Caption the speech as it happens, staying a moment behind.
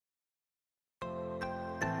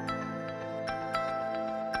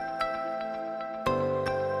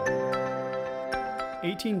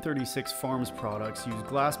1836 Farms products use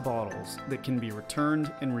glass bottles that can be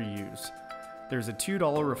returned and reused. There's a $2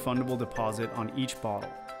 refundable deposit on each bottle.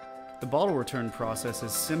 The bottle return process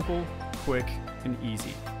is simple, quick, and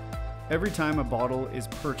easy. Every time a bottle is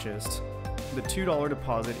purchased, the $2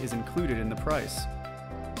 deposit is included in the price.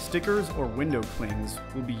 Stickers or window clings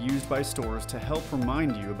will be used by stores to help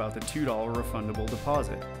remind you about the $2 refundable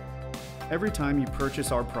deposit. Every time you purchase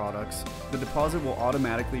our products, the deposit will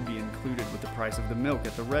automatically be included with the price of the milk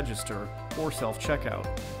at the register or self-checkout.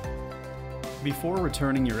 Before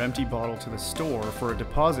returning your empty bottle to the store for a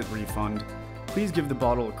deposit refund, please give the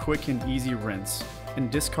bottle a quick and easy rinse and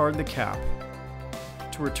discard the cap.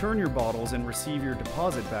 To return your bottles and receive your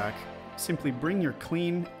deposit back, simply bring your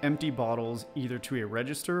clean, empty bottles either to a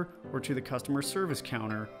register or to the customer service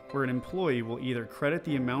counter, where an employee will either credit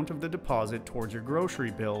the amount of the deposit towards your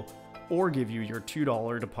grocery bill or give you your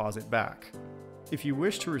 $2 deposit back. If you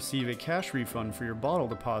wish to receive a cash refund for your bottle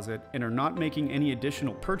deposit and are not making any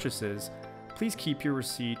additional purchases, please keep your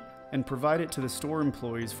receipt and provide it to the store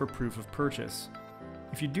employees for proof of purchase.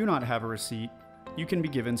 If you do not have a receipt, you can be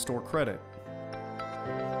given store credit.